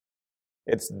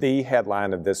It's the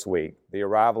headline of this week, the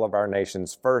arrival of our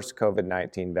nation's first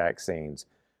COVID-19 vaccines.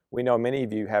 We know many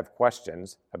of you have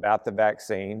questions about the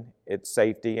vaccine, its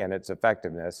safety, and its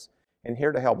effectiveness. And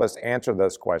here to help us answer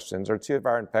those questions are two of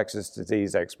our infectious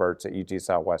disease experts at UT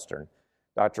Southwestern,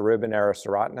 Dr. Ruben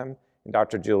Arasuratunam and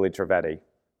Dr. Julie Trivedi.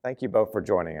 Thank you both for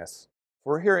joining us.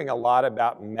 We're hearing a lot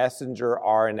about messenger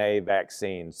RNA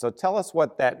vaccines. So tell us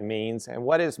what that means and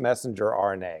what is messenger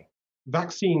RNA?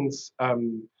 Vaccines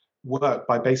work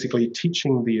by basically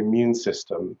teaching the immune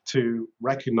system to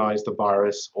recognize the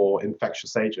virus or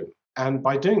infectious agent. And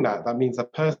by doing that, that means a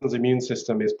person's immune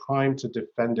system is primed to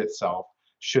defend itself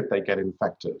should they get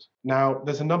infected. Now,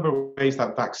 there's a number of ways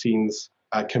that vaccines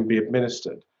can be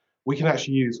administered. We can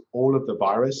actually use all of the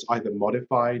virus, either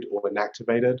modified or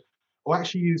inactivated, or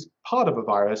actually use part of a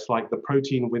virus like the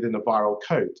protein within a viral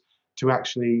coat to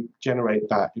actually generate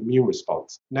that immune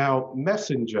response. Now,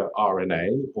 messenger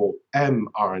RNA or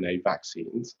mRNA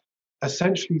vaccines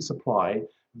essentially supply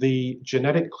the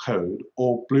genetic code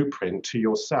or blueprint to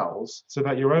your cells so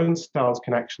that your own cells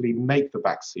can actually make the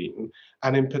vaccine,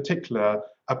 and in particular,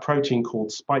 a protein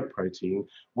called spike protein,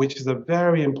 which is a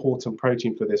very important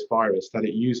protein for this virus that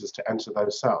it uses to enter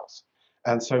those cells.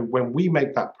 And so when we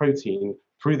make that protein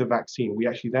through the vaccine, we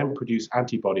actually then produce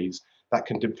antibodies that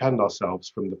can defend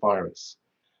ourselves from the virus.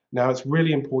 Now, it's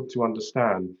really important to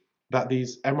understand that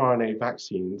these mRNA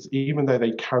vaccines, even though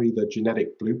they carry the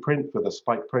genetic blueprint for the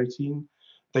spike protein,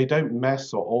 they don't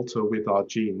mess or alter with our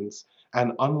genes.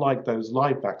 And unlike those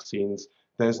live vaccines,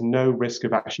 there's no risk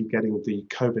of actually getting the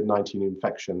COVID-19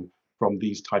 infection from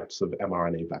these types of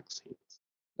mRNA vaccines.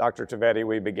 Dr. Trivedi,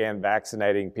 we began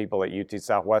vaccinating people at UT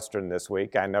Southwestern this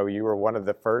week. I know you were one of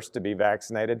the first to be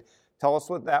vaccinated. Tell us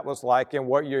what that was like and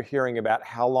what you're hearing about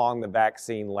how long the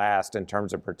vaccine lasts in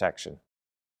terms of protection.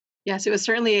 Yes, it was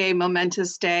certainly a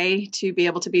momentous day to be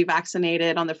able to be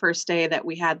vaccinated on the first day that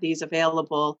we had these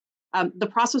available. The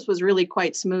process was really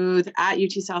quite smooth at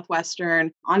UT Southwestern.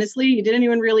 Honestly, you didn't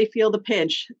even really feel the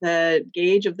pinch. The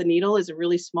gauge of the needle is a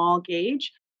really small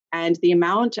gauge, and the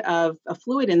amount of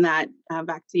fluid in that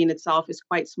vaccine itself is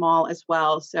quite small as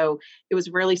well. So it was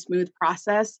a really smooth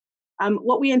process.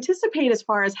 What we anticipate as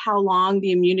far as how long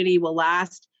the immunity will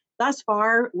last, thus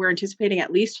far, we're anticipating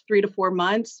at least 3 to 4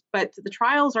 months, but the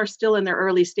trials are still in their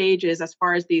early stages as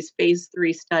far as these phase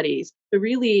 3 studies. So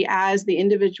really, as the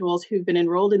individuals who've been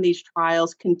enrolled in these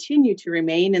trials continue to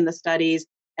remain in the studies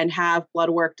and have blood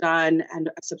work done and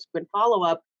a subsequent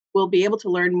follow-up, we'll be able to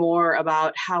learn more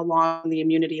about how long the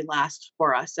immunity lasts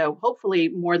for us. So hopefully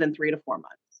more than 3 to 4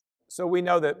 months. So we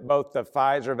know that both the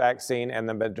Pfizer vaccine and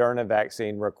the Moderna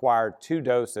vaccine require 2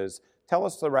 doses. Tell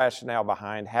us the rationale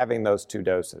behind having those 2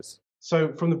 doses.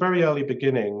 So from the very early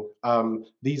beginning,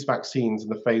 these vaccines in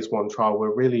the phase 1 trial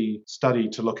were really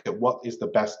studied to look at what is the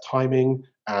best timing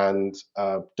and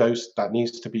dose that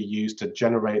needs to be used to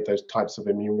generate those types of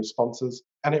immune responses.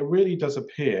 And it really does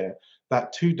appear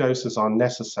that 2 doses are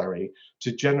necessary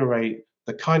to generate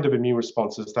the kind of immune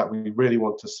responses that we really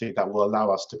want to see that will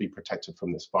allow us to be protected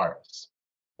from this virus.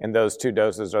 And those 2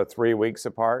 doses are 3 weeks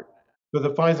apart? For the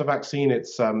Pfizer vaccine,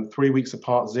 it's 3 weeks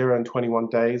apart, 0 and 21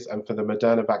 days. And for the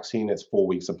Moderna vaccine, it's 4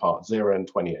 weeks apart, 0 and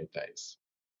 28 days.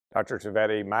 Dr.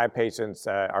 Trivedi, my patients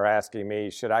are asking me,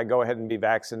 should I go ahead and be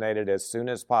vaccinated as soon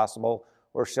as possible,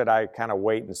 or should I kind of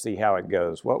wait and see how it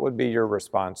goes? What would be your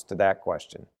response to that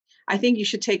question? I think you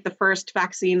should take the first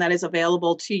vaccine that is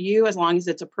available to you as long as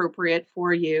it's appropriate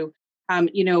for you.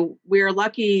 We're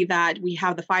lucky that we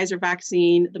have the Pfizer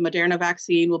vaccine, the Moderna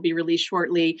vaccine will be released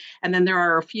shortly, and then there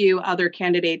are a few other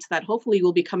candidates that hopefully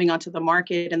will be coming onto the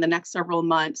market in the next several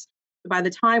months. By the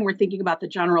time we're thinking about the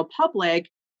general public,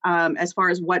 as far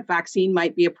as what vaccine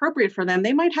might be appropriate for them,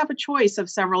 they might have a choice of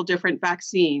several different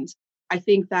vaccines. I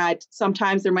think that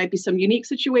sometimes there might be some unique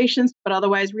situations, but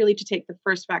otherwise really to take the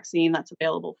first vaccine that's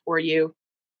available for you.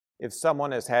 If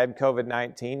someone has had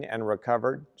COVID-19 and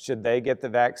recovered, should they get the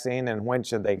vaccine, and when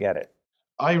should they get it?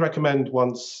 I recommend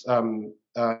once,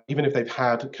 even if they've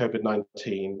had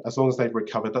COVID-19, as long as they've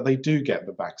recovered, that they do get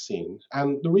the vaccine.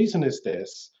 And the reason is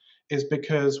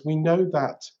because we know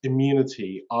that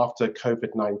immunity after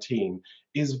COVID-19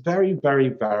 is very, very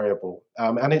variable.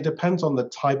 And it depends on the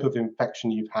type of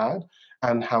infection you've had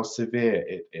and how severe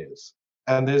it is.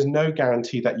 And there's no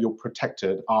guarantee that you're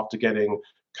protected after getting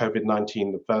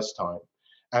COVID-19 the first time.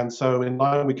 And so in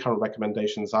line with current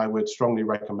recommendations, I would strongly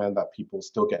recommend that people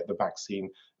still get the vaccine,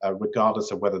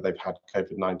 regardless of whether they've had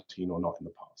COVID-19 or not in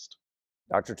the past.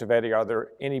 Dr. Trivedi, are there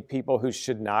any people who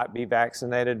should not be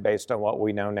vaccinated based on what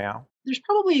we know now? There's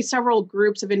probably several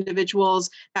groups of individuals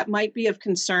that might be of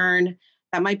concern,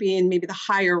 that might be in maybe the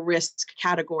higher risk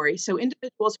category. So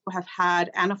individuals who have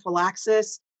had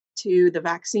anaphylaxis to the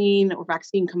vaccine or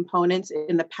vaccine components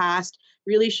in the past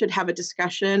really should have a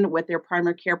discussion with their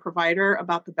primary care provider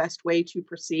about the best way to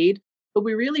proceed. But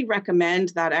we really recommend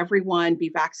that everyone be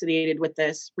vaccinated with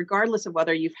this, regardless of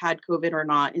whether you've had COVID or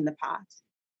not in the past.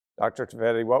 Dr.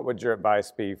 Trivedi, what would your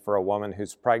advice be for a woman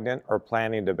who's pregnant or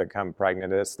planning to become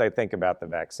pregnant as they think about the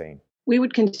vaccine? We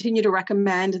would continue to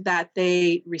recommend that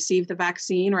they receive the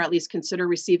vaccine, or at least consider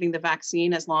receiving the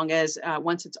vaccine, as long as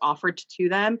once it's offered to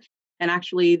them. And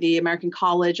actually, the American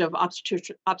College of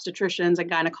Obstetricians and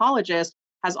Gynecologists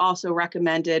has also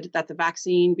recommended that the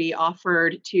vaccine be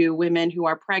offered to women who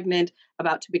are pregnant,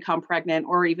 about to become pregnant,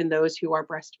 or even those who are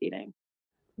breastfeeding.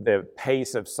 The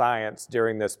pace of science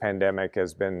during this pandemic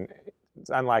has been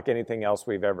unlike anything else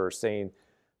we've ever seen.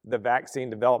 The vaccine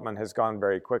development has gone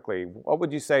very quickly. What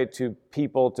would you say to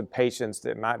people, to patients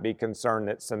that might be concerned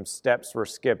that some steps were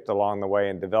skipped along the way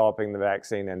in developing the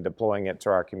vaccine and deploying it to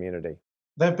our community?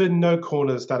 There have been no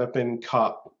corners that have been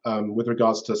cut with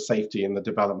regards to safety in the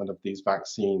development of these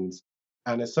vaccines.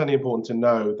 And it's certainly important to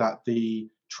know that the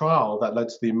trial that led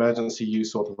to the emergency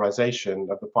use authorization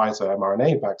of the Pfizer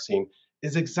mRNA vaccine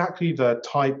is exactly the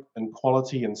type and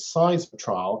quality and size of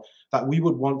trial that we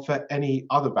would want for any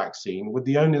other vaccine, with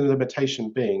the only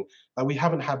limitation being that we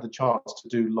haven't had the chance to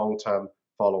do long-term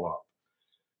follow-up.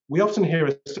 We often hear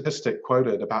a statistic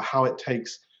quoted about how it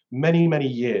takes many, many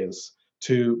years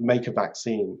to make a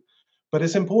vaccine. But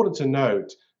it's important to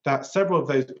note that several of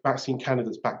those vaccine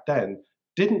candidates back then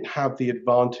didn't have the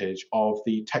advantage of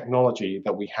the technology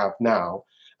that we have now.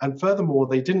 And furthermore,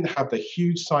 they didn't have the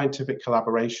huge scientific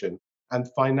collaboration and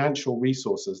financial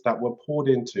resources that were poured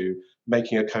into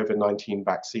making a COVID-19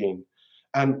 vaccine.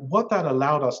 And what that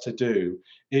allowed us to do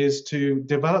is to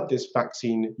develop this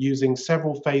vaccine using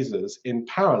several phases in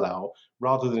parallel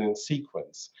rather than in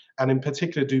sequence, and in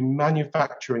particular do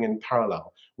manufacturing in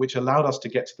parallel, which allowed us to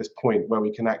get to this point where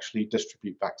we can actually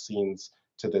distribute vaccines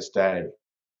to this day.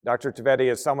 Dr. Trivedi,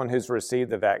 as someone who's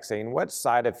received the vaccine, what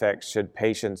side effects should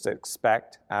patients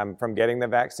expect from getting the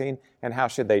vaccine, and how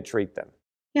should they treat them?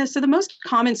 Yeah, so the most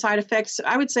common side effects,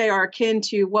 I would say, are akin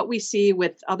to what we see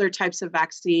with other types of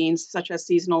vaccines, such as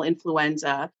seasonal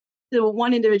influenza. So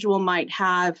one individual might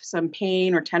have some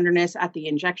pain or tenderness at the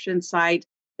injection site.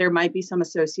 There might be some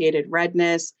associated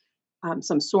redness,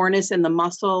 some soreness in the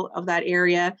muscle of that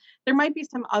area. There might be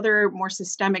some other more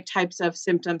systemic types of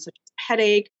symptoms, such as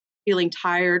headache, feeling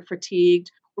tired,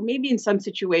 fatigued, or maybe in some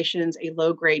situations, a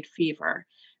low-grade fever.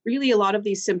 Really, a lot of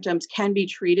these symptoms can be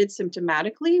treated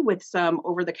symptomatically with some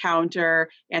over-the-counter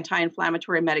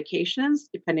anti-inflammatory medications,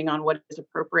 depending on what is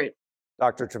appropriate.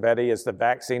 Dr. Trivedi, is the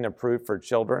vaccine approved for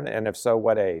children, and if so,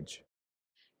 what age?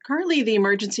 Currently, the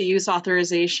emergency use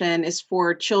authorization is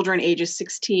for children ages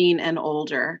 16 and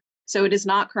older. So it is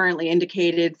not currently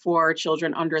indicated for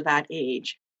children under that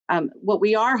age. What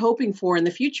we are hoping for in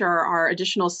the future are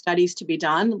additional studies to be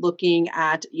done looking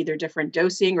at either different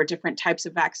dosing or different types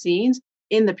of vaccines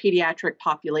in the pediatric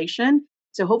population.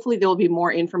 So hopefully there will be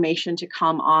more information to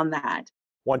come on that.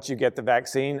 Once you get the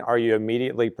vaccine, are you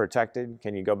immediately protected?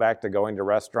 Can you go back to going to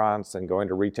restaurants and going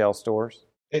to retail stores?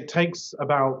 It takes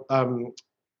about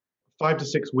 5 to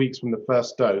 6 weeks from the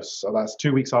first dose, so that's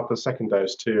 2 weeks after the second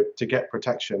dose to get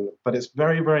protection. But it's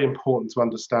very, very important to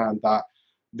understand that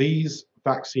these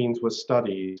vaccines were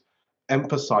studied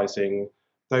emphasizing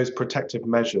those protective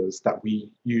measures that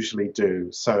we usually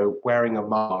do. So wearing a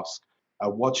mask,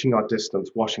 watching our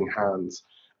distance, washing hands.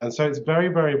 And so it's very,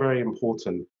 very, very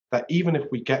important that even if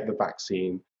we get the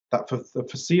vaccine, that for the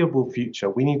foreseeable future,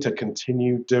 we need to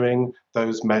continue doing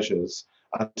those measures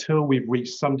until we've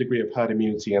reached some degree of herd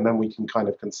immunity, and then we can kind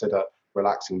of consider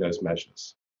relaxing those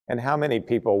measures. And how many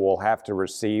people will have to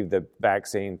receive the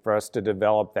vaccine for us to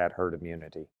develop that herd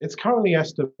immunity? It's currently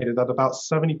estimated that about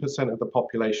 70% of the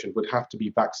population would have to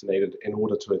be vaccinated in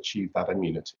order to achieve that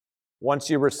immunity. Once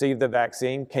you receive the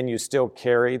vaccine, can you still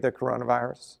carry the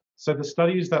coronavirus? So the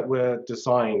studies that were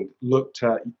designed looked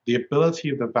at the ability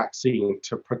of the vaccine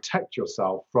to protect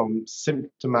yourself from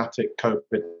symptomatic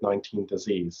COVID-19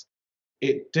 disease.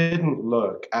 It didn't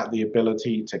look at the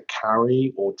ability to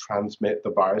carry or transmit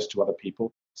the virus to other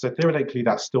people. So theoretically,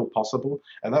 that's still possible.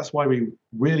 And that's why we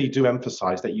really do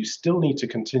emphasize that you still need to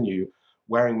continue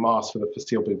wearing masks for the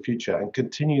foreseeable future and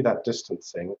continue that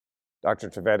distancing. Dr.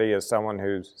 Trivedi is someone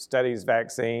who studies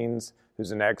vaccines,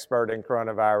 who's an expert in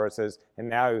coronaviruses, and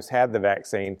now who's had the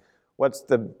vaccine. What's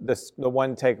the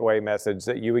one takeaway message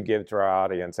that you would give to our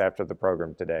audience after the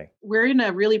program today? We're in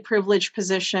a really privileged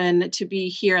position to be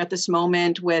here at this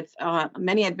moment with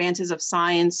many advances of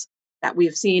science that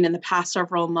we've seen in the past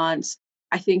several months.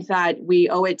 I think that we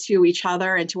owe it to each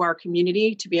other and to our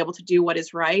community to be able to do what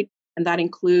is right. And that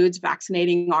includes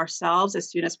vaccinating ourselves as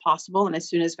soon as possible and as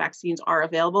soon as vaccines are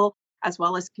available, as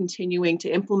well as continuing to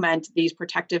implement these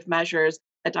protective measures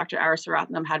that Dr.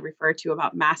 Arasaratnam had referred to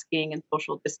about masking and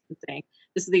social distancing.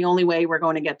 This is the only way we're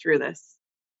going to get through this.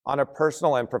 On a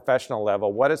personal and professional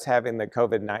level, what does having the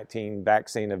COVID-19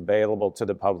 vaccine available to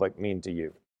the public mean to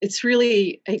you? It's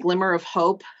really a glimmer of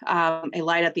hope, a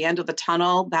light at the end of the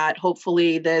tunnel that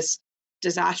hopefully this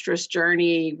disastrous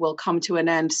journey will come to an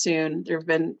end soon. There have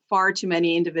been far too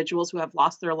many individuals who have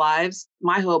lost their lives.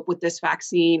 My hope with this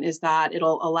vaccine is that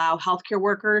it'll allow healthcare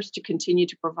workers to continue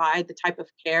to provide the type of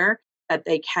care that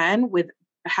they can with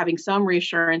having some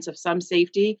reassurance of some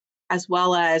safety, as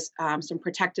well as some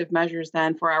protective measures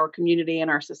then for our community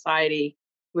and our society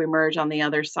to emerge on the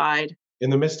other side. In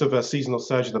the midst of a seasonal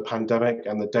surge of the pandemic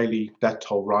and the daily death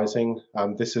toll rising,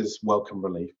 this is welcome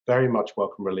relief, very much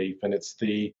welcome relief. And it's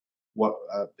the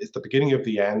beginning of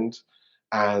the end.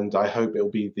 And I hope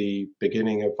it'll be the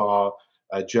beginning of our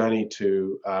journey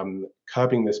to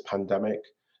curbing this pandemic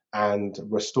and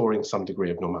restoring some degree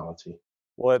of normality.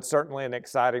 Well, it's certainly an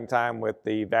exciting time with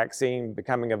the vaccine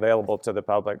becoming available to the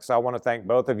public. So I want to thank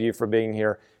both of you for being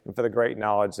here and for the great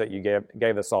knowledge that you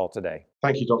gave us all today.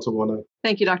 Thank you, Dr. Warner.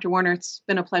 Thank you, Dr. Warner. It's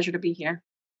been a pleasure to be here.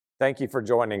 Thank you for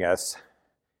joining us.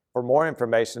 For more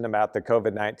information about the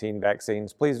COVID-19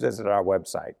 vaccines, please visit our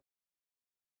website.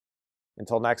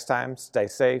 Until next time, stay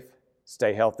safe,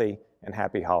 stay healthy, and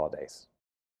happy holidays.